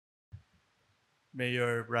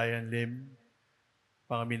Mayor Brian Lim,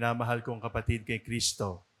 mga minamahal kong kapatid kay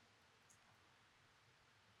Kristo.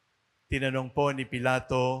 Tinanong po ni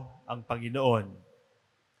Pilato ang Panginoon,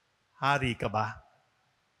 "Hari ka ba?"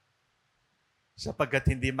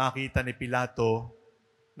 Sapagkat hindi makita ni Pilato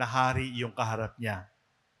na hari yung kaharap niya.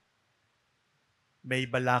 May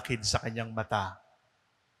balakid sa kanyang mata.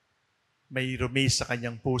 May rumi sa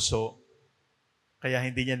kanyang puso, kaya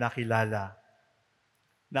hindi niya nakilala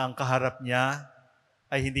na ang kaharap niya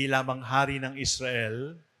ay hindi lamang hari ng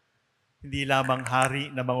Israel, hindi lamang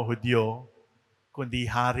hari ng mga Hudyo, kundi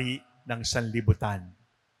hari ng sanlibutan.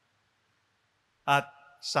 At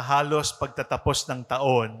sa halos pagtatapos ng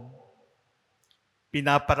taon,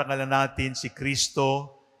 pinaparangalan natin si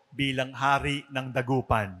Kristo bilang hari ng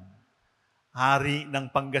dagupan, hari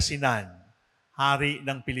ng Pangasinan, hari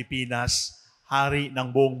ng Pilipinas, hari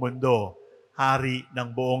ng buong mundo, hari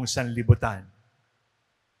ng buong sanlibutan.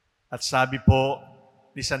 At sabi po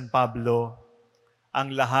ni San Pablo,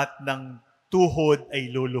 ang lahat ng tuhod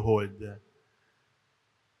ay luluhod.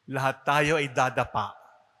 Lahat tayo ay dadapa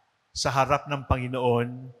sa harap ng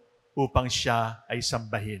Panginoon upang siya ay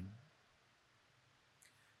sambahin.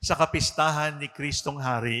 Sa kapistahan ni Kristong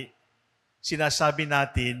Hari, sinasabi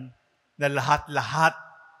natin na lahat-lahat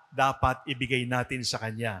dapat ibigay natin sa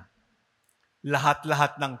Kanya.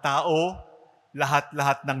 Lahat-lahat ng tao,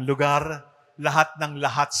 lahat-lahat ng lugar, lahat ng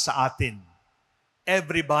lahat sa atin.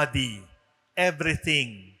 Everybody,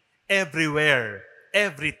 everything, everywhere,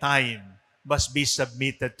 every time must be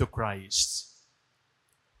submitted to Christ.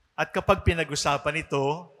 At kapag pinag-usapan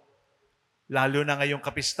ito, lalo na ngayong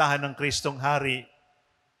kapistahan ng Kristong Hari,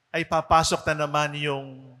 ay papasok na naman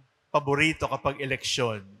yung paborito kapag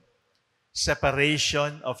eleksyon,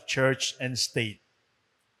 separation of church and state.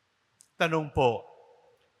 Tanong po,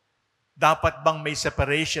 dapat bang may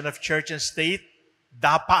separation of church and state?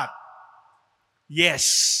 Dapat. Yes,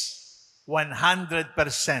 100%.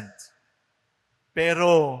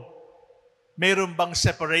 Pero, mayroon bang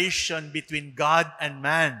separation between God and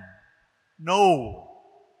man? No.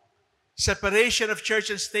 Separation of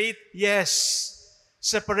church and state? Yes.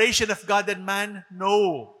 Separation of God and man?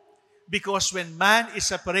 No. Because when man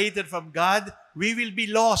is separated from God, we will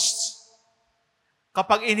be lost.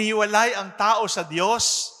 Kapag inihiwalay ang tao sa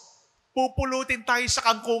Diyos, pupulutin tayo sa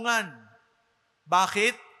kangkungan.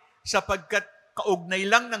 Bakit? Sapagkat kaugnay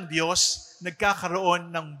lang ng Diyos, nagkakaroon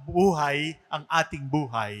ng buhay ang ating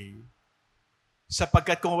buhay.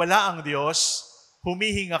 Sapagkat kung wala ang Diyos,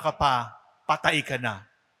 humihinga ka pa, patay ka na.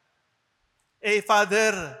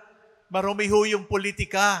 Father, marumi ho yung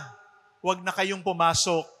politika, huwag na kayong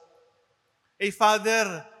pumasok. Father,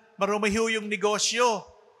 marumi ho yung negosyo,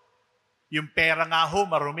 yung pera nga ho,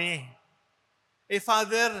 marumi.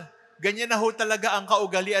 Father, ganyan na ho talaga ang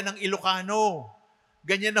kaugalian ng Ilocano.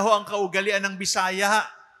 Ganyan na ho ang kaugalian ng Bisaya.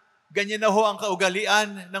 Ganyan na ho ang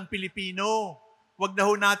kaugalian ng Pilipino. Huwag na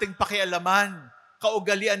ho nating pakialaman.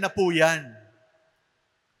 Kaugalian na po yan.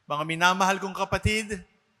 Mga minamahal kong kapatid,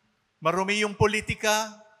 marumi yung politika,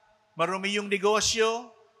 marumi yung negosyo,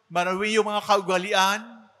 marumi yung mga kaugalian.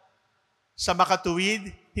 Sa makatuwid,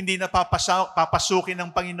 hindi na papasukin ng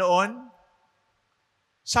Panginoon.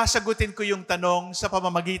 Sasagutin ko yung tanong sa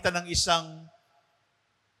pamamagitan ng isang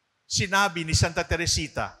sinabi ni Santa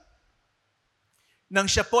Teresita. Nang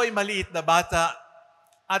siya po ay maliit na bata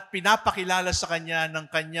at pinapakilala sa kanya ng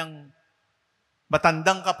kanyang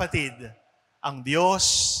matandang kapatid, ang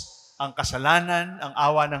Diyos, ang kasalanan, ang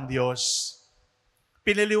awa ng Diyos,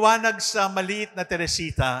 pinaliwanag sa maliit na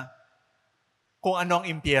Teresita kung ano ang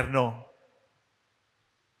impyerno.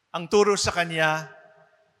 Ang turo sa kanya,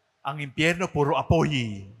 ang impyerno puro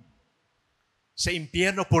apoy. Sa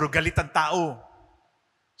impyerno puro galit ang tao.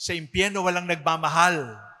 Sa impyerno walang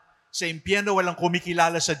nagmamahal. Sa impyerno walang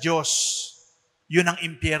kumikilala sa Diyos. Yun ang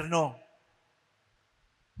impyerno.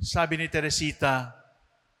 Sabi ni Teresita,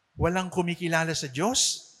 walang kumikilala sa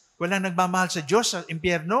Diyos? Walang nagmamahal sa Diyos sa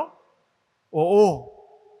impyerno? Oo.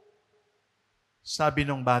 Sabi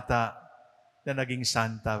nung bata na naging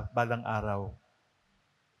santa balang araw,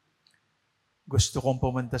 gusto kong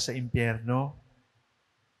pumunta sa impyerno.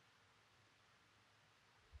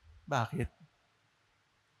 Bakit?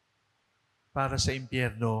 Para sa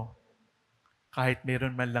impyerno, kahit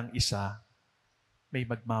meron man lang isa, may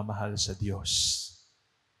magmamahal sa Diyos.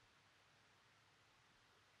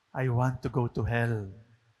 I want to go to hell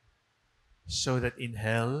so that in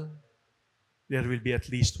hell, there will be at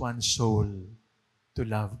least one soul to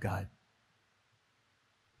love God.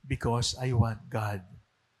 Because I want God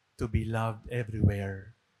to be loved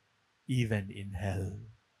everywhere, even in hell.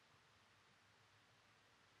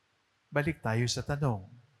 Balik tayo sa tanong.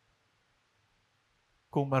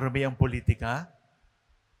 Kung marumi ang politika,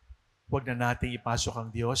 huwag na nating ipasok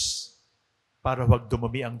ang Diyos para huwag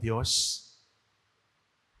dumumi ang Diyos?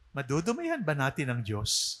 Madudumihan ba natin ang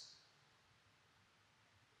Diyos?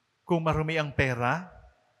 Kung marumi ang pera,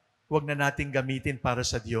 huwag na nating gamitin para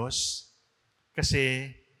sa Diyos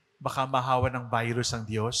kasi baka mahawa ng virus ang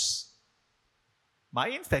Diyos.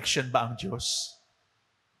 May infection ba ang Diyos?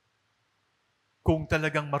 Kung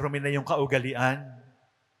talagang marumi na yung kaugalian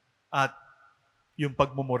at yung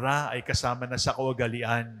pagmumura ay kasama na sa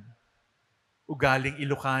kaugalian, ugaling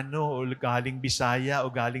Ilocano, ugaling Bisaya,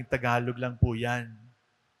 ugaling Tagalog lang po yan.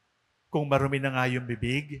 Kung marumi na nga yung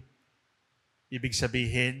bibig, ibig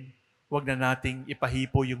sabihin, huwag na nating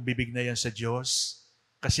ipahipo yung bibig na yan sa Diyos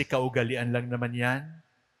kasi kaugalian lang naman yan.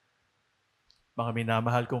 Mga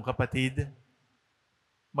minamahal kong kapatid,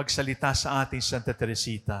 magsalita sa ating Santa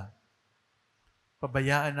Teresita.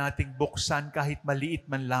 Pabayaan nating buksan kahit maliit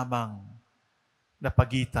man lamang na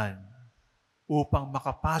pagitan upang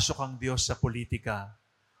makapasok ang Diyos sa politika,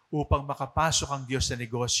 upang makapasok ang Diyos sa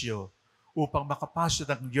negosyo, upang makapasok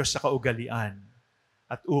ang Diyos sa kaugalian,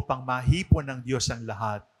 at upang mahipon ng Diyos ang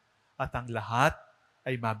lahat, at ang lahat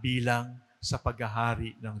ay mabilang sa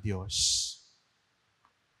paghahari ng Diyos.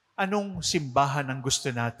 Anong simbahan ang gusto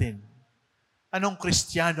natin? Anong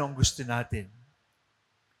Kristiyano ang gusto natin?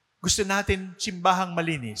 Gusto natin simbahang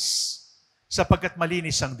malinis, sapagkat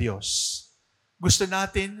malinis ang Diyos. Gusto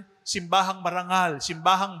natin simbahang marangal,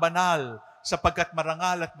 simbahang banal, sapagkat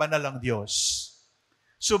marangal at banal ang Diyos.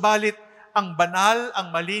 Subalit, ang banal, ang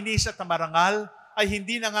malinis at ang marangal ay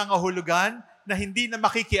hindi nangangahulugan na hindi na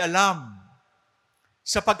makikialam.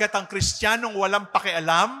 Sapagkat ang Kristiyanong walang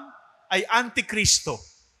pakialam ay antikristo.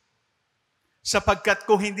 Sapagkat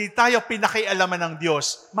kung hindi tayo pinakialaman ng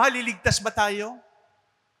Diyos, maliligtas ba tayo?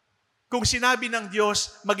 Kung sinabi ng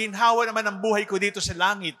Diyos, maginhawa naman ang buhay ko dito sa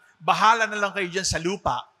langit, bahala na lang kayo dyan sa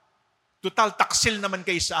lupa. Total taksil naman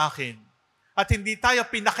kayo sa akin. At hindi tayo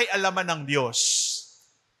pinakialaman ng Diyos.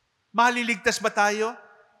 Maliligtas ba tayo?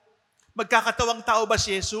 Magkakatawang tao ba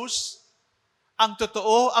si Jesus? Ang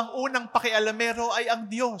totoo, ang unang pakialamero ay ang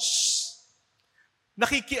Diyos.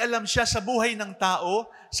 Nakikialam siya sa buhay ng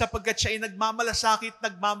tao sapagkat siya ay nagmamalasakit,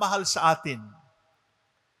 nagmamahal sa atin.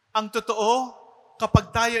 Ang totoo,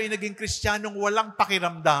 kapag tayo ay naging Kristiyanong walang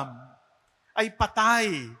pakiramdam, ay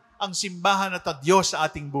patay ang simbahan at ang Diyos sa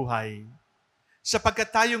ating buhay.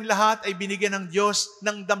 Sapagkat tayong lahat ay binigyan ng Diyos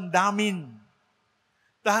ng damdamin.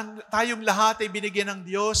 Tayong lahat ay binigyan ng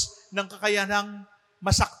Diyos ng kakayanang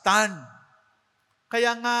masaktan.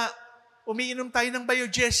 Kaya nga, umiinom tayo ng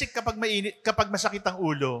biogesic kapag mainit, kapag masakit ang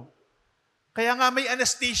ulo. Kaya nga may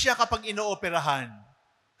anesthesia kapag inooperahan.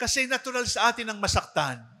 Kasi natural sa atin ang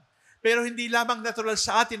masaktan. Pero hindi lamang natural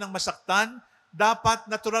sa atin ang masaktan, dapat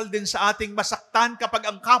natural din sa ating masaktan kapag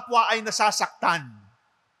ang kapwa ay nasasaktan.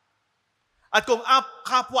 At kung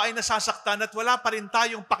kapwa ay nasasaktan at wala pa rin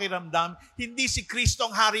tayong pakiramdam, hindi si Kristo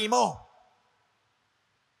ang hari mo.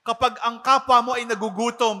 Kapag ang kapwa mo ay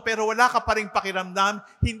nagugutom pero wala ka pa rin pakiramdam,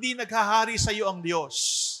 hindi naghahari sa iyo ang Diyos.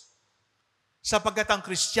 Sapagkat ang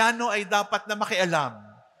Kristiyano ay dapat na makialam.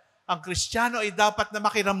 Ang Kristiyano ay dapat na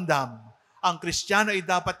makiramdam. Ang Kristiyano ay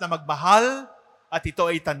dapat na magmahal at ito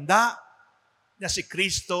ay tanda na si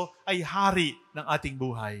Kristo ay hari ng ating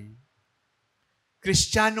buhay.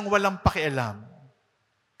 Kristiyanong walang pakialam.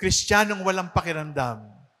 Kristiyanong walang pakiramdam.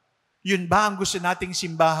 Yun ba ang gusto nating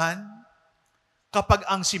simbahan? Kapag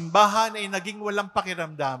ang simbahan ay naging walang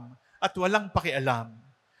pakiramdam at walang pakialam,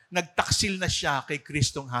 nagtaksil na siya kay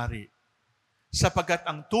Kristong hari. Sapagkat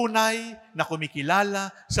ang tunay na kumikilala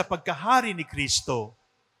sa pagkahari ni Kristo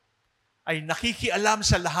ay nakikialam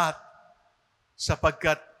sa lahat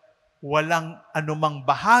sapagkat walang anumang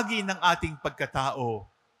bahagi ng ating pagkatao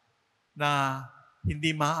na hindi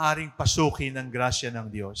maaaring pasukin ng grasya ng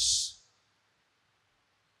Diyos.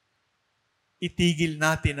 Itigil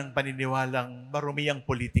natin ang paniniwalang marumi ang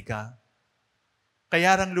politika.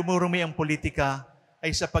 Kaya rang lumurumi ang politika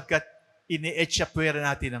ay sapagkat ini-etsyapwera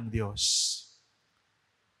natin ang Diyos.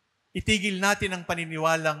 Itigil natin ang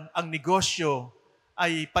paniniwalang ang negosyo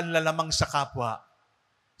ay panlalamang sa kapwa.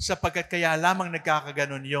 Sapagkat kaya lamang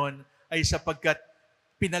nagkakaganon yon ay sapagkat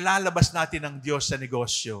pinalalabas natin ang Diyos sa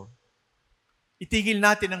negosyo. Itigil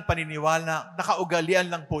natin ang paniniwala,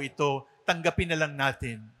 nakaugalian lang po ito, tanggapin na lang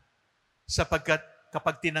natin. Sapagkat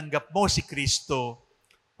kapag tinanggap mo si Kristo,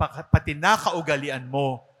 pati nakaugalian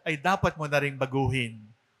mo, ay dapat mo na rin baguhin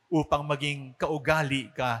upang maging kaugali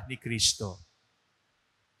ka ni Kristo.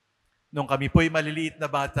 Nung kami po'y maliliit na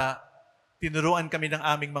bata, tinuruan kami ng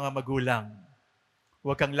aming mga magulang,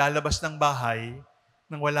 huwag kang lalabas ng bahay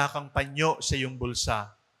nang wala kang panyo sa iyong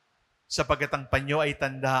bulsa, sapagkat ang panyo ay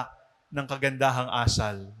tanda ng kagandahang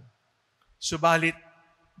asal. Subalit,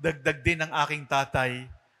 dagdag din ng aking tatay,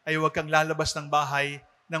 ay huwag kang lalabas ng bahay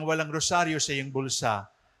nang walang rosaryo sa iyong bulsa,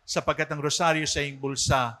 sapagkat ang rosaryo sa iyong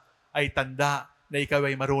bulsa ay tanda na ikaw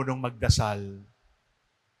ay marunong magdasal.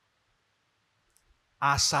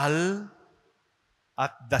 Asal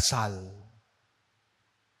at dasal.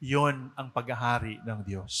 Yon ang paghahari ng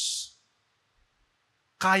Diyos.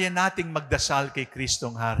 Kaya nating magdasal kay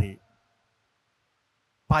Kristong Hari.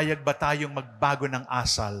 Payag ba tayong magbago ng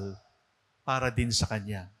asal para din sa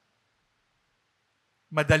Kanya?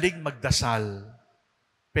 Madaling magdasal,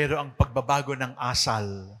 pero ang pagbabago ng asal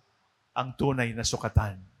ang tunay na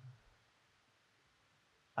sukatan.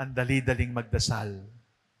 Ang dali-daling magdasal.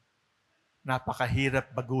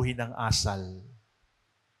 Napakahirap baguhin ang asal.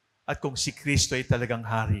 At kung si Kristo ay talagang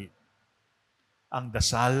hari, ang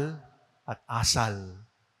dasal at asal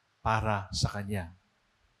para sa Kanya.